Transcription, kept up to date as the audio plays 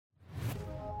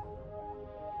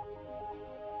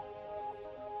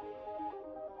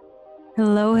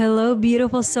Hello, hello,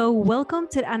 beautiful soul. Welcome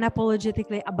to the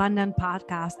Unapologetically Abundant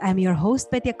podcast. I'm your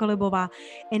host, Petya Kolibova,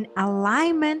 an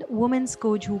alignment women's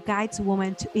coach who guides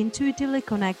women to intuitively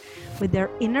connect with their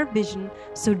inner vision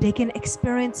so they can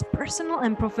experience personal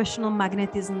and professional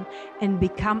magnetism and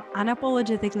become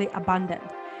unapologetically abundant.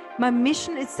 My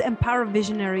mission is to empower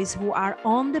visionaries who are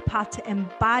on the path to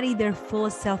embody their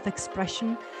fullest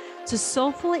self-expression, to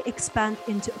soulfully expand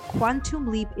into a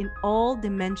quantum leap in all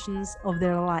dimensions of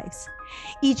their lives.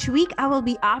 Each week, I will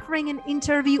be offering an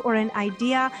interview or an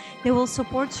idea that will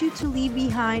support you to leave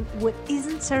behind what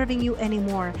isn't serving you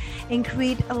anymore and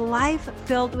create a life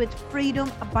filled with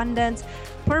freedom, abundance,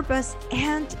 purpose,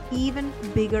 and even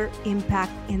bigger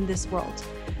impact in this world.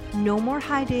 No more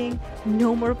hiding,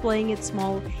 no more playing it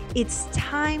small. It's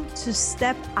time to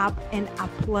step up and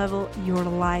up-level your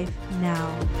life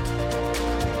now.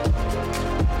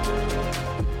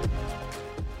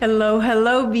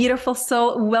 Hello, beautiful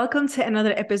soul. Welcome to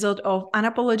another episode of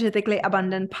Unapologetically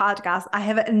Abundant podcast. I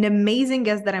have an amazing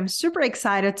guest that I'm super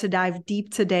excited to dive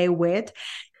deep today with,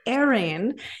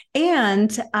 Erin.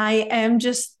 And I am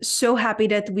just so happy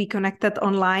that we connected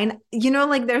online.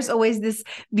 There's always this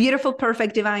beautiful,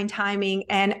 perfect divine timing.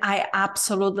 And I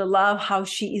absolutely love how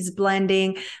she is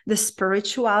blending the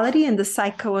spirituality and the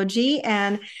psychology.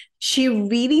 And she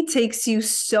really takes you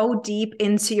so deep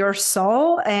into your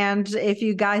soul. And if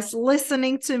you guys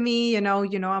listening to me,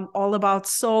 I'm all about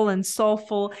soul and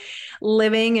soulful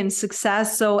living and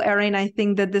success. So Erin, I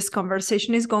think that this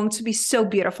conversation is going to be so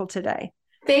beautiful today.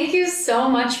 Thank you so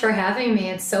much for having me.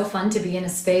 It's so fun to be in a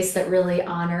space that really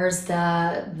honors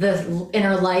the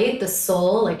inner light, the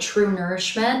soul, like true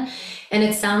nourishment. And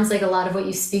it sounds like a lot of what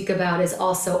you speak about is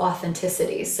also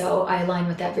authenticity. So I align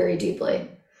with that very deeply.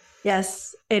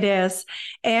 Yes, it is.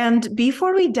 And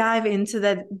before we dive into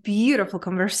that beautiful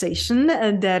conversation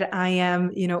that I am,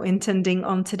 intending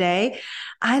on today,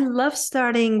 I love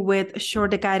starting with a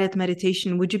short guided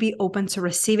meditation. Would you be open to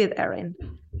receive it, Erin?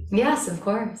 Yes, of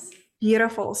course.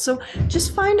 Beautiful. So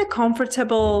just find a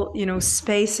comfortable,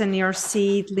 space in your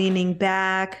seat, leaning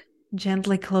back,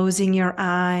 gently closing your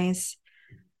eyes,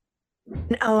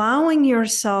 and allowing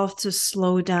yourself to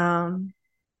slow down,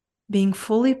 being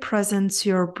fully present to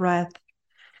your breath.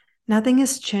 Nothing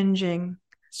is changing.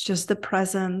 It's just the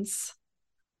presence.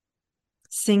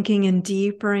 Sinking in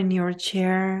deeper in your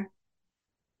chair,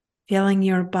 feeling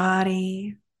your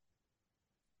body,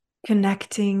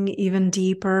 connecting even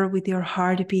deeper with your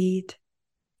heartbeat,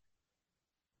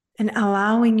 and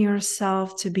allowing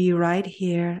yourself to be right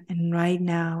here and right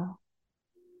now.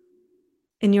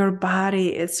 And your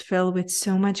body is filled with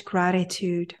so much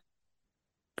gratitude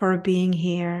for being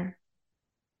here,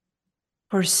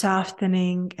 for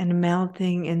softening and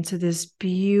melting into this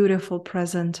beautiful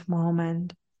present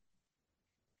moment.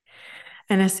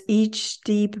 And as each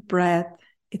deep breath,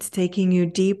 it's taking you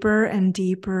deeper and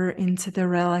deeper into the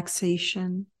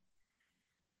relaxation.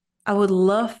 I would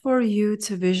love for you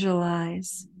to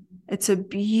visualize it's a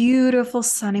beautiful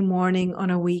sunny morning on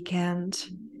a weekend,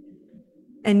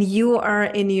 and you are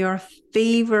in your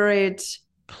favorite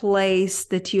place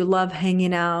that you love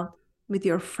hanging out with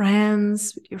your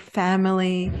friends, with your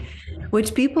family,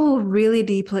 with people who really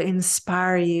deeply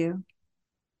inspire you.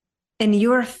 And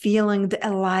you're feeling the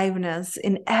aliveness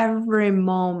in every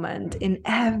moment, in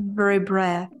every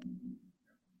breath.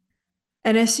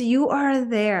 And as you are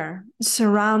there,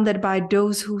 surrounded by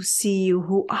those who see you,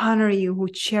 who honor you, who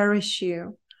cherish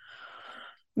you,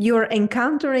 you're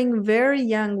encountering a very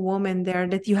young woman there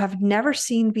that you have never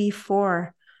seen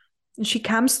before. And she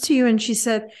comes to you and she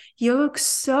said, "You look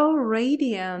so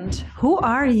radiant. Who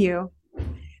are you?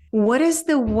 What is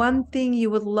the one thing you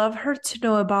would love her to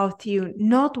know about you?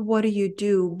 Not what do you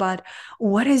do, but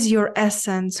what is your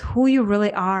essence, who you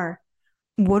really are?"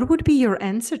 What would be your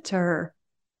answer to her?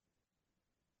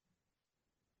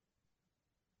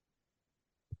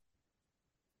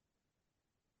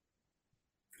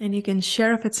 And you can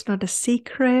share if it's not a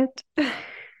secret.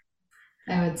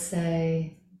 I would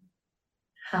say,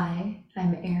 hi,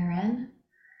 I'm Erin,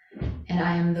 and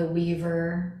I am the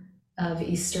weaver of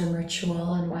Eastern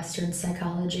ritual and Western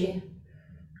psychology,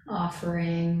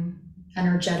 offering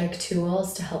energetic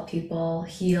tools to help people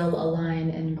heal,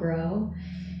 align, and grow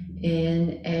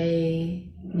in a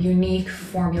unique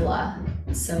formula.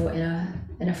 So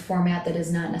in a format that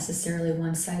is not necessarily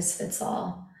one size fits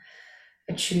all.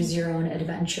 A choose your own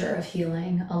adventure of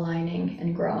healing, aligning,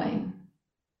 and growing.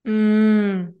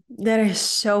 That is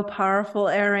so powerful,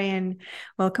 Erin.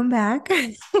 Welcome back.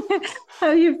 How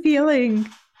are you feeling?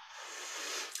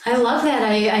 I love that.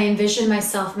 I envision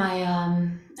myself,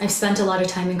 I've spent a lot of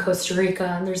time in Costa Rica,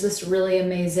 and there's this really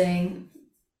amazing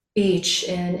beach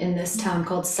in this town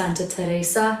called Santa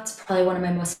Teresa. It's probably one of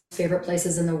my most favorite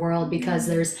places in the world because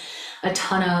there's a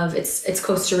ton of it's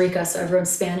Costa Rica, so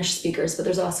everyone's Spanish speakers, but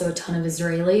there's also a ton of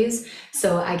Israelis.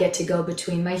 So I get to go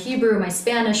between my Hebrew, my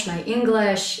Spanish, my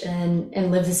English,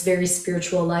 and live this very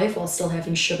spiritual life while still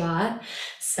having Shabbat.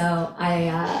 So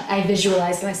I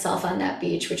visualized myself on that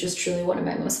beach, which is truly one of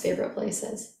my most favorite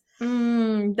places.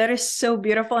 That is so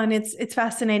beautiful. And it's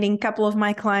fascinating. A couple of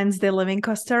my clients, they live in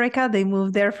Costa Rica. They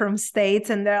moved there from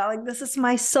States and they're like, this is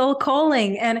my soul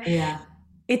calling. And Yeah.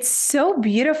 it's so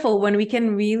beautiful when we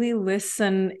can really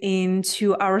listen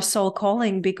into our soul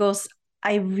calling, because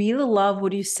I really love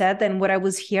what you said and what I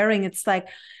was hearing. It's like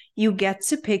you get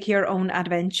to pick your own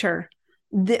adventure.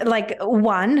 Like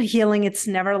one, healing, it's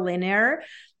never linear,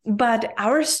 but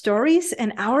our stories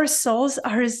and our souls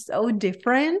are so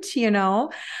different,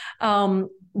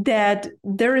 that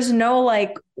there is no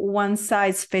like one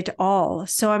size fit all.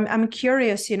 So I'm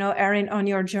curious, Erin, on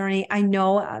your journey. I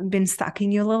know I've been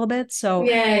stalking you a little bit. So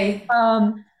Yay.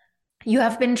 um, you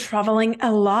have been traveling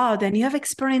a lot and you have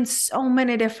experienced so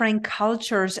many different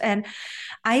cultures. And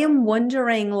I am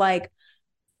wondering, like,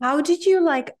 how did you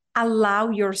like allow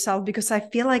yourself? Because I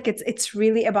feel like it's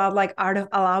really about like art of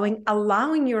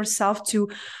allowing yourself to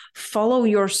follow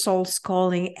your soul's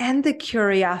calling and the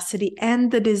curiosity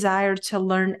and the desire to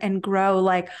learn and grow.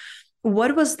 Like,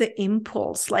 what was the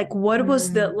impulse? Like, what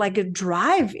was the Mhm. like a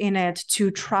drive in it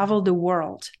to travel the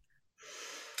world?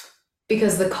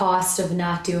 Because the cost of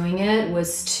not doing it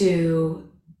was too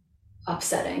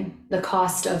upsetting. The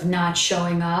cost of not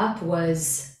showing up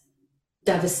was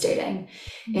devastating.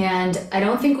 And I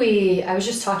don't think I was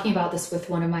just talking about this with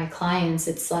one of my clients.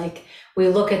 It's like we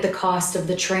look at the cost of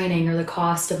the training or the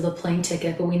cost of the plane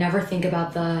ticket, but we never think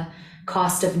about the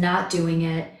cost of not doing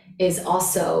it is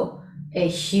also a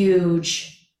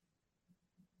huge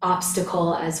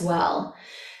obstacle as well.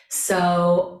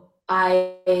 So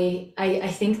I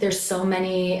think there's so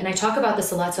many, and I talk about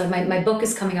this a lot. So my book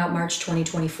is coming out March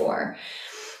 2024.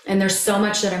 And there's so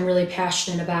much that I'm really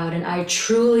passionate about. And I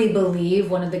truly believe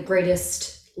one of the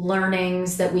greatest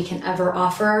learnings that we can ever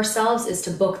offer ourselves is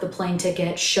to book the plane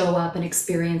ticket, show up and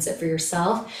experience it for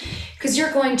yourself. Because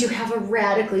you're going to have a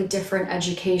radically different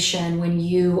education when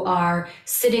you are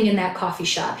sitting in that coffee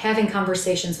shop, having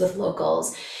conversations with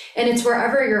locals. And it's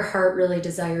wherever your heart really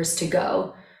desires to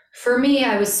go. For me,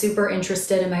 I was super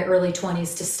interested in my early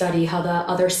 20s to study how the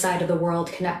other side of the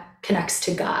world connects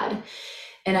to God.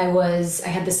 And I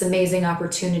had this amazing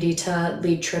opportunity to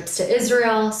lead trips to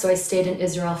Israel. So I stayed in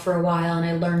Israel for a while and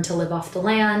I learned to live off the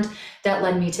land. That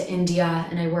led me to India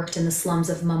and I worked in the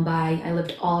slums of Mumbai. I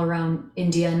lived all around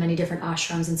India in many different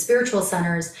ashrams and spiritual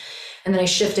centers. And then I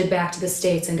shifted back to the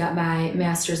States and got my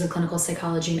master's in clinical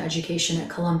psychology and education at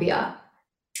Columbia.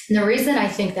 And the reason I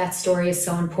think that story is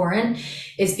so important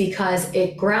is because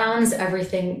it grounds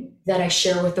everything that I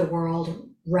share with the world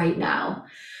right now,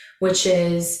 which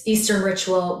is Eastern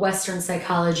ritual, Western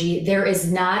psychology. There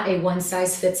is not a one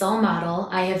size fits all model.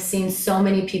 I have seen so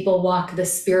many people walk the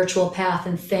spiritual path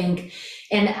and think,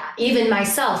 and even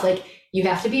myself, like you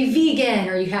have to be vegan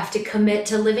or you have to commit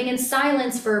to living in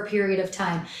silence for a period of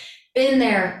time. Been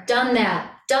there, done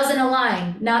that, doesn't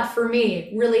align, not for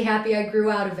me. Really happy I grew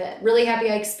out of it. Really happy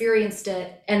I experienced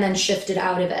it and then shifted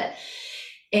out of it.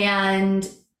 And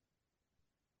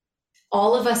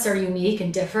all of us are unique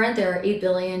and different. There are 8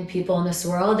 billion people in this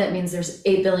world. That means there's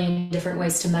 8 billion different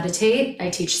ways to meditate. I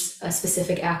teach a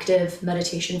specific active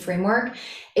meditation framework,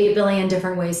 8 billion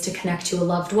different ways to connect to a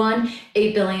loved one,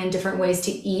 8 billion different ways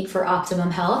to eat for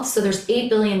optimum health. So there's 8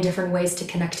 billion different ways to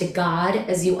connect to God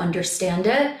as you understand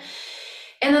it.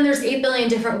 And then there's 8 billion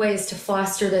different ways to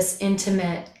foster this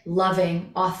intimate,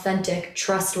 loving, authentic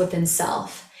trust within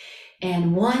self.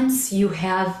 And once you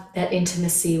have that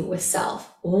intimacy with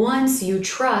self, once you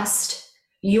trust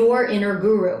your inner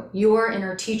guru, your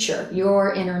inner teacher,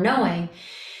 your inner knowing,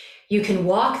 you can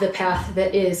walk the path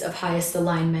that is of highest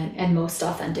alignment and most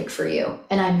authentic for you.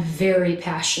 And I'm very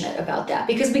passionate about that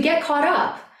because we get caught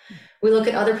up. We look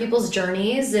at other people's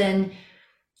journeys and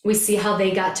we see how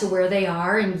they got to where they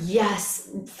are. And yes,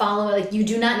 follow, like you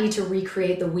do not need to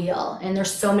recreate the wheel. And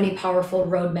there's so many powerful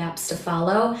roadmaps to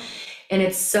follow. And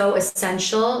it's so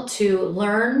essential to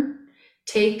learn,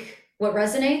 take what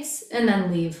resonates, and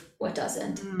then leave what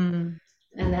doesn't. Mm.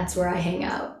 And that's where I hang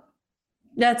out.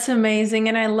 That's amazing.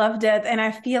 And I love that. And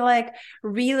I feel like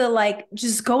really like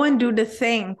just go and do the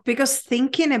thing, because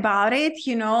thinking about it,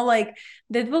 like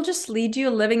that will just lead you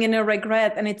living in a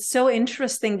regret. And it's so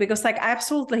interesting because like I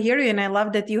absolutely hear you. And I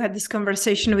love that you had this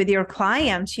conversation with your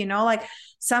clients, like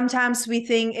sometimes we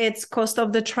think it's cost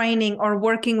of the training or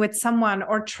working with someone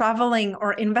or traveling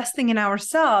or investing in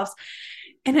ourselves.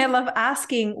 And I love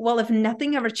asking, well, if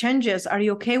nothing ever changes, are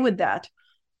you okay with that?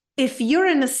 If you're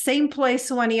in the same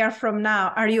place 1 year from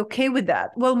now, are you okay with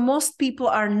that? Well, most people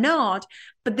are not,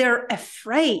 but they're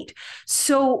afraid.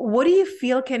 So what do you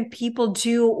feel can people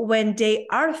do when they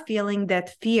are feeling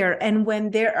that fear and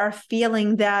when they are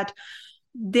feeling that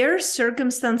their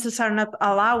circumstances are not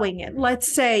allowing it?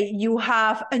 Let's say you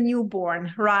have a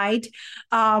newborn, right?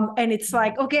 And it's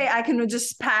like, okay, I can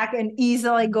just pack and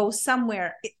easily go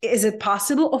somewhere. Is it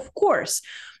possible? Of course.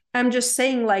 I'm just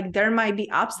saying, like, there might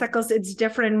be obstacles. It's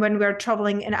different when we're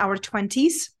traveling in our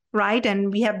 20s, right?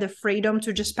 And we have the freedom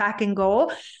to just pack and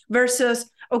go versus,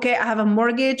 okay, I have a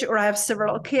mortgage or I have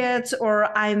several kids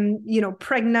or I'm,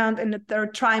 pregnant in the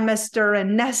third trimester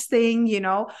and nesting,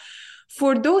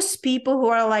 For those people who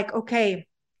are like, okay,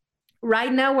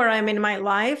 right now where I'm in my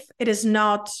life, it is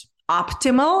not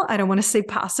optimal. I don't want to say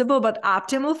possible, but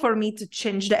optimal for me to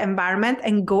change the environment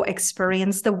and go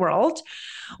experience the world.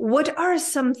 What are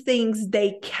some things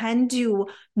they can do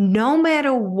no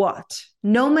matter what,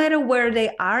 no matter where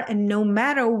they are, and no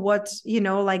matter what,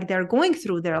 like they're going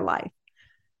through their life?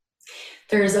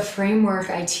 There's a framework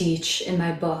I teach in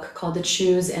my book called the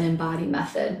Choose and Embody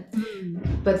Method.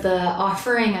 But the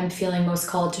offering I'm feeling most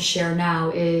called to share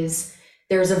now is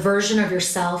there's a version of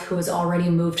yourself who has already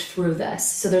moved through this.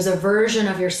 So there's a version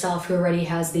of yourself who already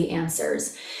has the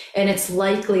answers. And it's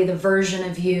likely the version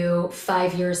of you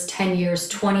 5 years, 10 years,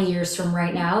 20 years from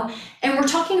right now. And we're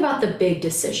talking about the big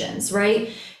decisions, right?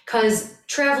 Because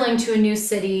traveling to a new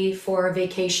city for a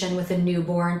vacation with a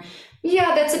newborn,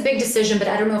 yeah, that's a big decision, but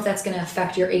I don't know if that's going to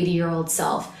affect your 80-year-old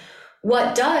self.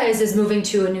 What does is moving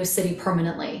to a new city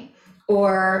permanently,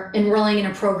 or enrolling in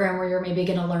a program where you're maybe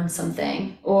going to learn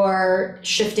something, or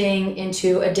shifting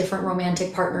into a different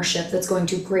romantic partnership that's going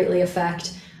to greatly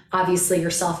affect, obviously,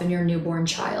 yourself and your newborn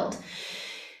child.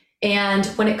 And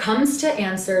when it comes to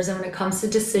answers and when it comes to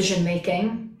decision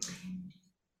making,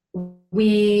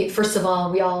 first of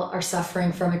all, we all are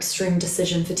suffering from extreme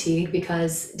decision fatigue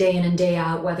because day in and day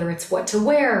out, whether it's what to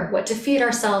wear, what to feed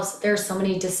ourselves, there's so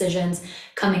many decisions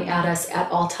coming at us at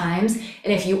all times.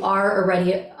 And if you are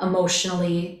already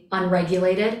emotionally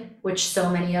unregulated, which so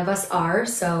many of us are,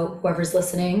 so whoever's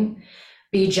listening,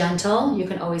 be gentle. You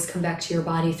can always come back to your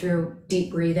body through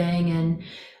deep breathing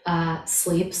and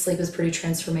sleep. Sleep is pretty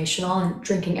transformational, and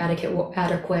drinking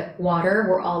adequate water.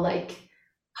 We're all like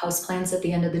houseplants at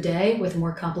the end of the day with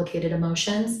more complicated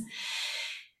emotions.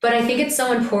 But I think it's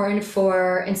so important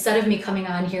for, instead of me coming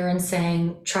on here and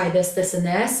saying, try this, this, and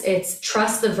this, it's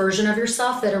trust the version of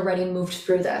yourself that already moved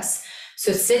through this.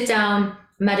 So sit down,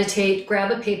 meditate,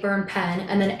 grab a paper and pen,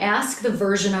 and then ask the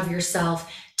version of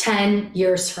yourself 10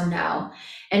 years from now,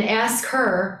 and ask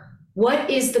her, what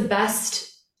is the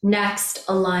best next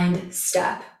aligned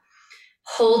step?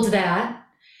 Hold that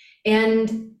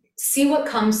and see what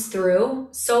comes through.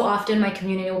 So often my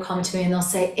community will come to me and they'll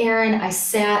say, Erin, I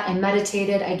sat, I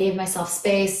meditated, I gave myself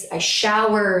space, I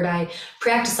showered, I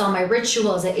practiced all my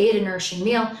rituals, I ate a nourishing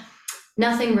meal.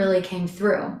 Nothing really came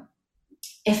through.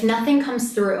 If nothing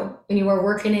comes through and you are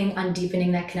working on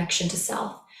deepening that connection to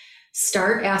self,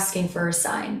 start asking for a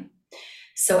sign.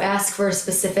 So ask for a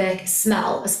specific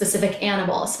smell, a specific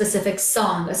animal, a specific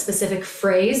song, a specific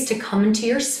phrase to come into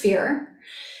your sphere.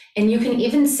 And you can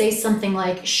even say something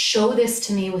like, show this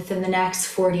to me within the next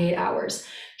 48 hours.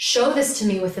 Show this to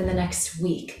me within the next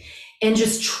week. And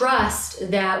just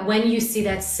trust that when you see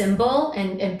that symbol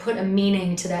and put a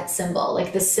meaning to that symbol,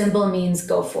 like the symbol means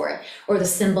go for it, or the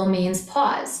symbol means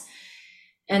pause.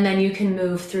 And then you can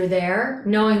move through there,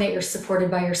 knowing that you're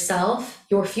supported by yourself,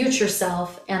 your future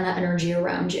self, and the energy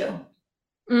around you.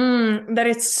 That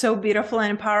is so beautiful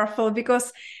and powerful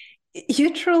because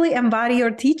you truly embody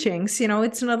your teachings.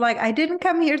 It's not like I didn't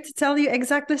come here to tell you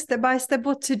exactly step by step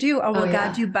what to do. I will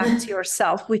guide you back to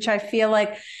yourself, which I feel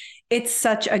like it's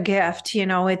such a gift,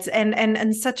 it's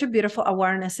and such a beautiful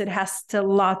awareness. It has a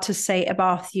lot to say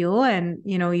about you and,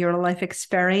 your life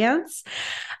experience.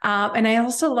 And I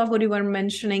also love what you were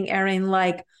mentioning, Erin,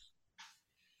 like,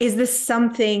 is this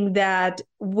something that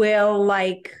will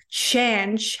like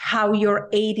change how your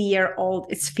 80-year-old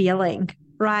is feeling?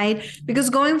 Right? Because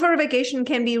going for a vacation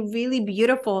can be really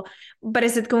beautiful, but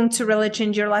is it going to really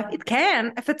change your life? It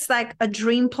can, if it's like a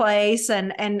dream place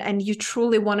and you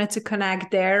truly wanted to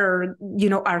connect there, or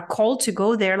are called to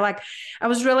go there. Like I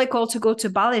was really called to go to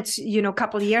Bali, a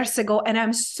couple of years ago, and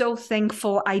I'm so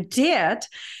thankful I did.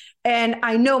 And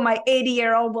I know my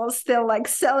 80-year-old will still like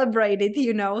celebrate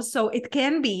it, so it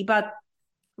can be, but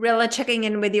really checking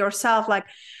in with yourself, like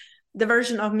the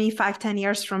version of me 5-10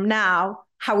 years from now,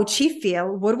 how would she feel?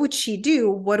 What would she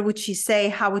do? What would she say?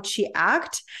 How would she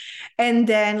act? And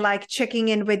then like checking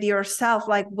in with yourself,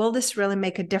 like, will this really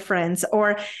make a difference?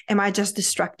 Or am I just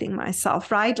distracting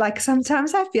myself, right? Like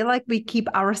sometimes I feel like we keep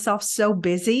ourselves so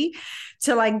busy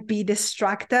to like be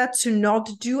distracted, to not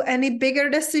do any bigger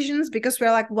decisions because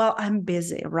we're like, well, I'm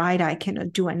busy, right? I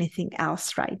cannot do anything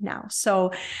else right now.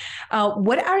 So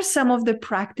what are some of the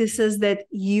practices that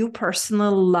you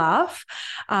personally love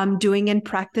doing and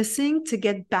practicing to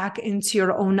get back into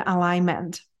your own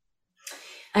alignment?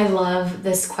 I love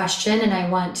this question, and I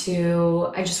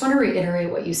just want to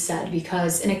reiterate what you said,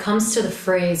 because when it comes to the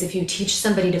phrase, if you teach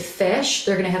somebody to fish,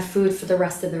 they're going to have food for the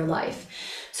rest of their life.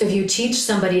 So if you teach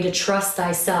somebody to trust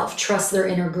thyself, trust their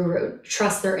inner guru,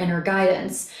 trust their inner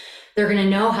guidance, they're going to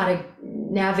know how to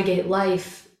navigate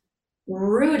life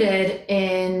rooted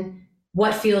in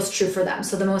what feels true for them.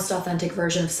 So the most authentic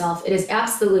version of self. It is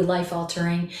absolutely life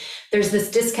altering. There's this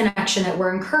disconnection that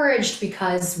we're encouraged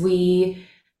because we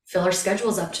fill our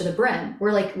schedules up to the brim.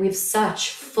 We have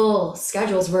such full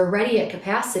schedules. We're already at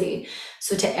capacity.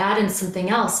 So to add in something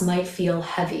else might feel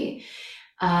heavy.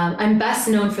 I'm best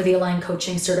known for the Align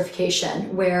Coaching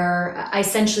certification, where I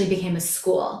essentially became a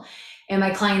school. And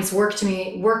my clients work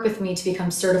with me to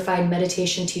become certified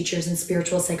meditation teachers and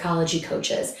spiritual psychology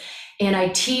coaches. And I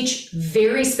teach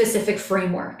very specific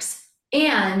frameworks.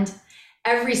 And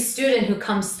every student who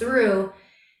comes through,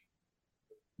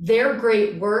 their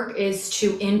great work is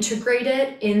to integrate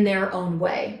it in their own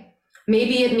way.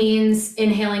 Maybe it means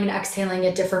inhaling and exhaling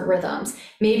at different rhythms.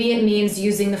 Maybe it means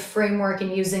using the framework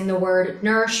and using the word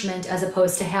nourishment as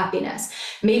opposed to happiness.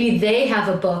 Maybe they have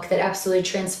a book that absolutely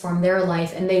transformed their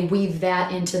life and they weave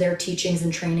that into their teachings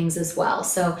and trainings as well.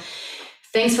 So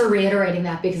thanks for reiterating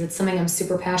that, because it's something I'm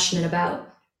super passionate about.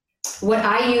 What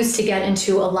I use to get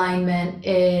into alignment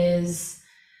is,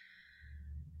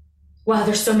 wow,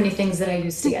 there's so many things that I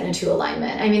use to get into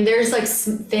alignment. I mean, there's like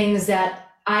some things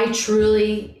that I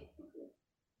truly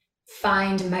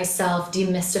find myself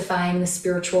demystifying the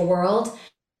spiritual world.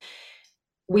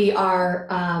 We are,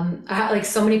 like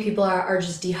so many people are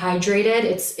just dehydrated.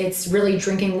 It's really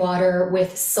drinking water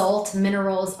with salt.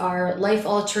 Minerals are life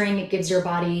altering. It gives your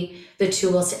body the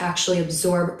tools to actually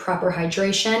absorb proper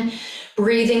hydration.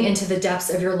 Breathing into the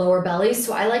depths of your lower belly.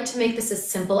 So I like to make this as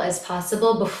simple as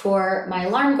possible before my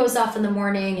alarm goes off in the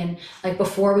morning, and like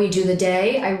before we do the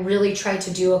day. I really try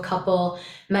to do a couple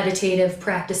meditative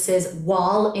practices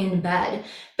while in bed,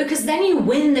 because then you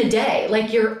win the day.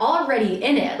 Like you're already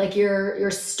in it. Like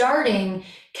you're starting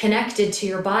connected to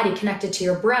your body, connected to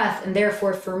your breath, and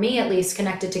therefore, for me at least,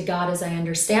 connected to God as I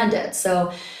understand it.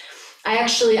 So I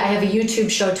have a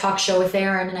YouTube talk show with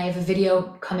Erin, and I have a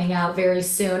video coming out very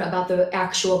soon about the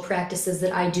actual practices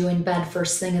that I do in bed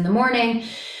first thing in the morning,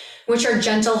 which are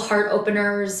gentle heart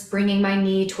openers, bringing my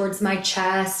knee towards my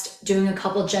chest, doing a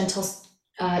couple gentle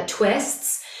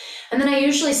twists. And then I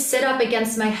usually sit up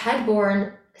against my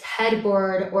headboard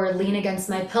or lean against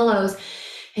my pillows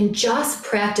and just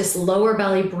practice lower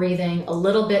belly breathing, a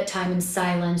little bit time in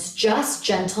silence, just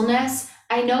gentleness.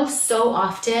 I know so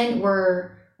often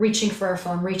we're reaching for our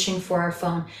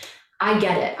phone. I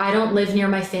get it. I don't live near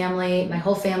my family. My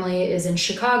whole family is in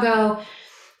Chicago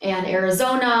and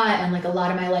Arizona, and like a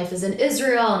lot of my life is in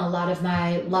Israel, and a lot of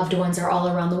my loved ones are all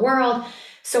around the world.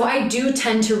 So I do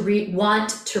tend to want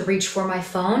to reach for my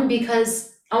phone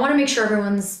because I want to make sure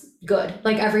everyone's good.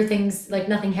 Like everything's like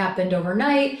nothing happened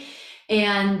overnight,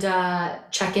 and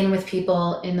check in with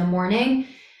people in the morning.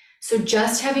 So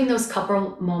just having those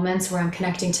couple moments where I'm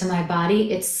connecting to my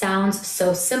body, it sounds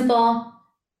so simple.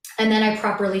 And then I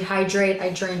properly hydrate. I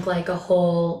drink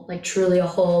truly a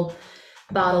whole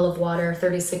bottle of water,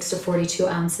 36 to 42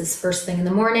 ounces first thing in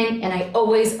the morning. And I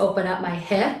always open up my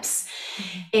hips.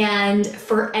 And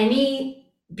for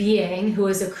any being who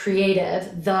is a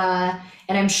creative, and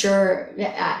I'm sure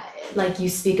like you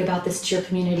speak about this to your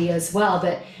community as well,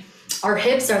 but our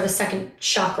hips are the second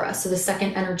chakra, so the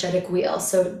second energetic wheel.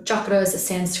 So chakra is a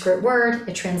Sanskrit word.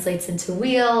 It translates into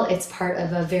wheel. It's part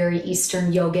of a very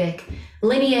Eastern yogic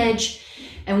lineage.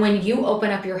 And when you open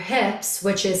up your hips,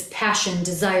 which is passion,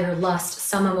 desire, lust,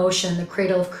 some emotion, the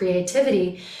cradle of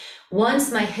creativity,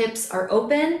 once my hips are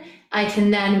open, I can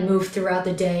then move throughout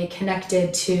the day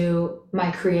connected to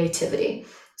my creativity.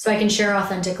 So I can share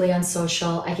authentically on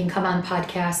social. I can come on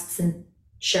podcasts and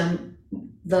share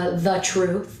the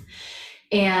truth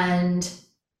and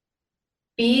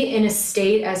be in a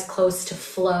state as close to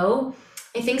flow.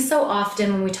 I think so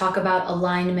often when we talk about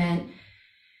alignment,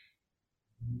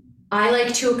 I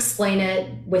like to explain it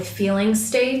with feeling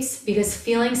states, because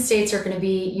feeling states are going to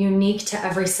be unique to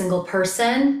every single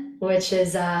person, which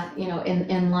is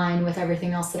in line with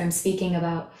everything else that I'm speaking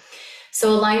about.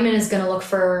 So alignment is going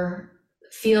to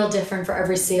feel different for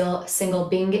every single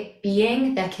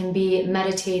being. That can be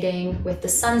meditating with the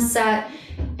sunset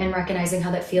and recognizing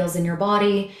how that feels in your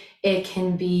body. It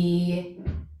can be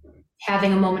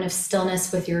having a moment of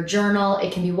stillness with your journal.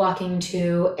 It can be walking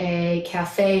to a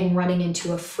cafe and running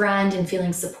into a friend and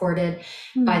feeling supported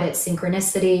by that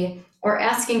synchronicity, or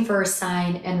asking for a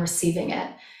sign and receiving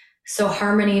it. So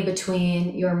harmony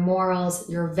between your morals,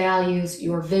 your values,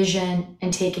 your vision,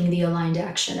 and taking the aligned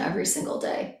action every single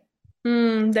day.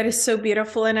 That is so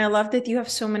beautiful. And I love that you have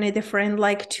so many different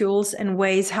like tools and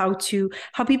ways how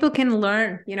people can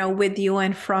learn, with you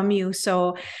and from you.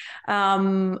 So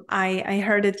I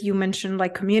heard that you mentioned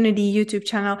like community YouTube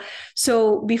channel.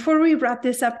 So before we wrap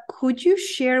this up, could you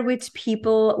share with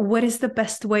people what is the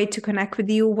best way to connect with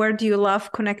you? Where do you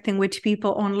love connecting with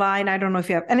people online? I don't know if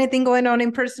you have anything going on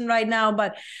in person right now,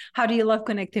 but how do you love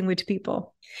connecting with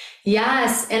people?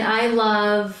 Yes, and I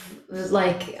love,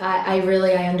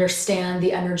 I understand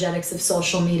the energetics of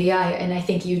social media, and I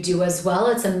think you do as well.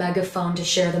 It's a megaphone to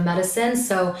share the medicine.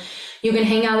 So you can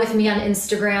hang out with me on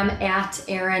Instagram at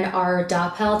Erin R.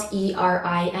 Doppelt,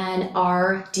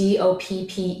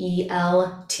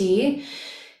 ERINRDOPPELT.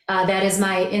 That is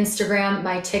my Instagram,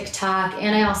 my TikTok,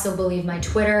 and I also believe my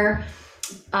Twitter.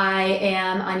 I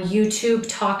am on YouTube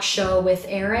Talk Show with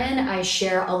Erin. I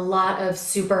share a lot of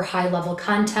super high level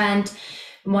content.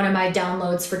 One of my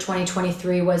downloads for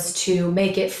 2023 was to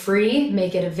make it free,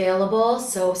 make it available.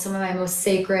 So some of my most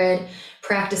sacred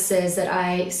practices that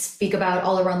I speak about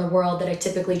all around the world that I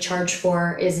typically charge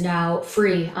for is now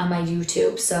free on my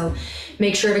YouTube. So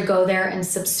make sure to go there and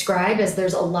subscribe, as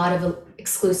there's a lot of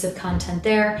exclusive content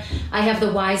there. I have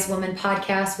the Wise Woman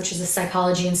podcast, which is a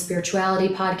psychology and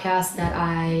spirituality podcast that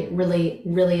I really,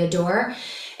 really adore.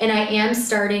 And I am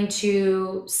starting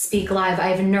to speak live. I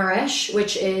have Nourish,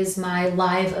 which is my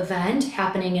live event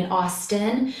happening in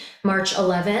Austin, March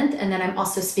 11th. And then I'm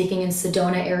also speaking in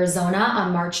Sedona, Arizona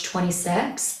on March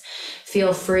 26th.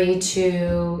 Feel free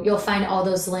you'll find all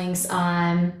those links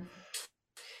on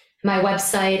my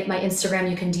website, my Instagram.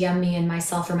 You can DM me and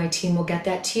myself or my team will get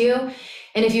that to you.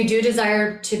 And if you do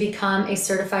desire to become a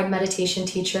certified meditation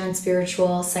teacher and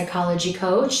spiritual psychology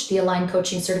coach, the Align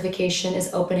Coaching certification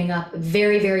is opening up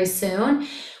very, very soon.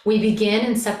 We begin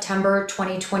in September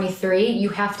 2023. You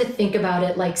have to think about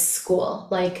it like school,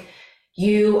 like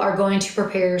you are going to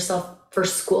prepare yourself for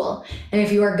school. And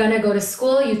if you are going to go to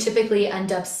school, you typically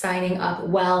end up signing up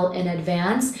well in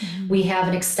advance. Mm-hmm. We have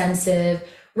an extensive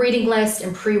reading list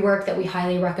and pre-work that we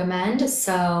highly recommend.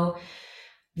 So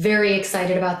very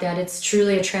excited about that. It's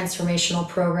truly a transformational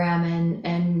program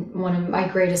and one of my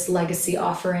greatest legacy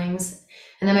offerings.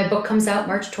 And then my book comes out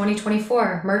April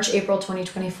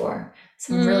 2024.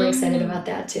 So I'm really excited about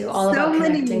that too. All about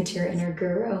connecting to your inner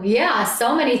guru. Yeah,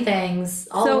 so many things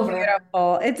all over.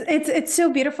 Beautiful. It's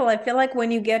so beautiful. I feel like when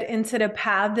you get into the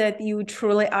path that you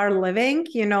truly are living,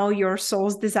 your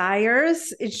soul's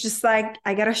desires, it's just like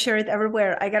I gotta share it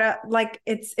everywhere.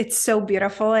 It's so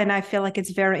beautiful, and I feel like it's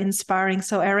very inspiring.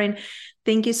 So Erin,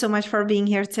 thank you so much for being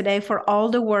here today, for all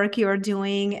the work you're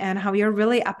doing and how you're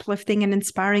really uplifting and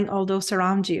inspiring all those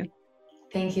around you.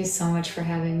 Thank you so much for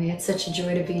having me. It's such a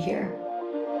joy to be here.